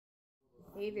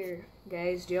Hey there,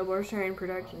 guys, Jailbird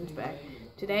Productions back.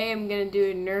 Today I'm going to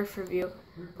do a Nerf review,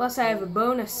 plus I have a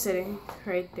bonus sitting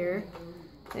right there.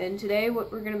 And today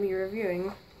what we're going to be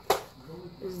reviewing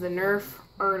is the Nerf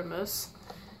Artemis.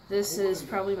 This is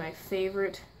probably my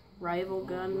favorite rival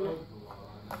gun.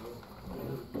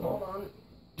 Hold on.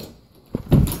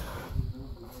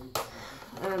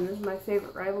 This is my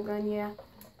favorite rival gun, yeah.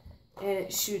 And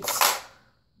it shoots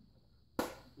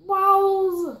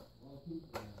walls.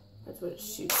 That's what it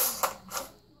shoots.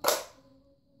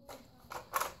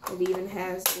 It even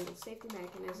has a little safety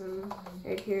mechanism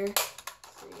right here,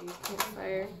 so you can't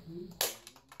fire.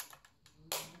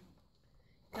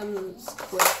 Comes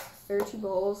with 30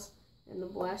 balls and the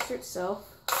blaster itself.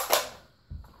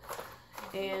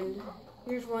 And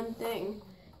here's one thing: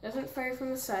 it doesn't fire from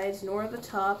the sides nor the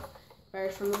top, it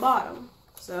fires from the bottom.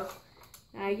 So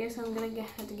I guess I'm gonna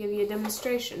have to give you a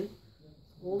demonstration.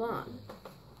 Hold on.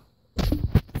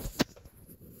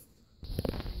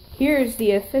 Here's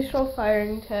the official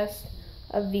firing test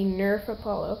of the Nerf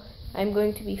Apollo. I'm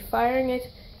going to be firing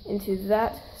it into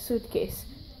that suitcase.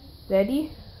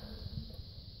 Ready?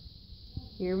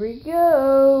 Here we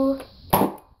go.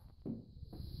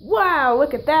 Wow,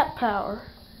 look at that power.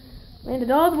 Landed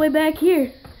all the way back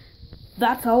here.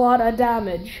 That's a lot of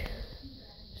damage.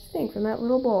 Just think, from that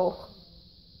little ball.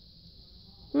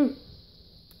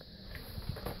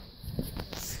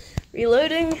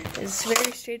 Reloading is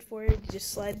very straightforward. You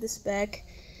just slide this back,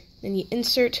 then you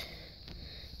insert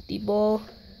the ball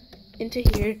into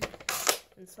here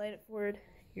and slide it forward.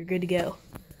 You're good to go.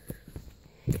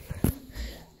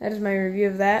 That is my review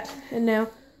of that. And now,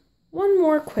 one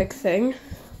more quick thing.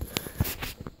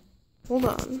 Hold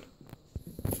on.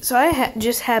 So I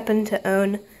just happen to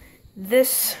own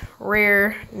this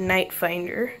rare night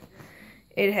finder.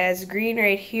 It has green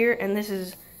right here, and this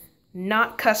is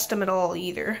not custom at all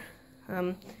either.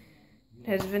 It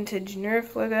has vintage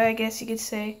Nerf logo, I guess you could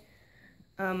say.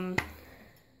 Wow.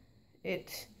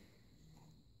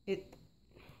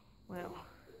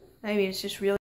 I mean, it's just really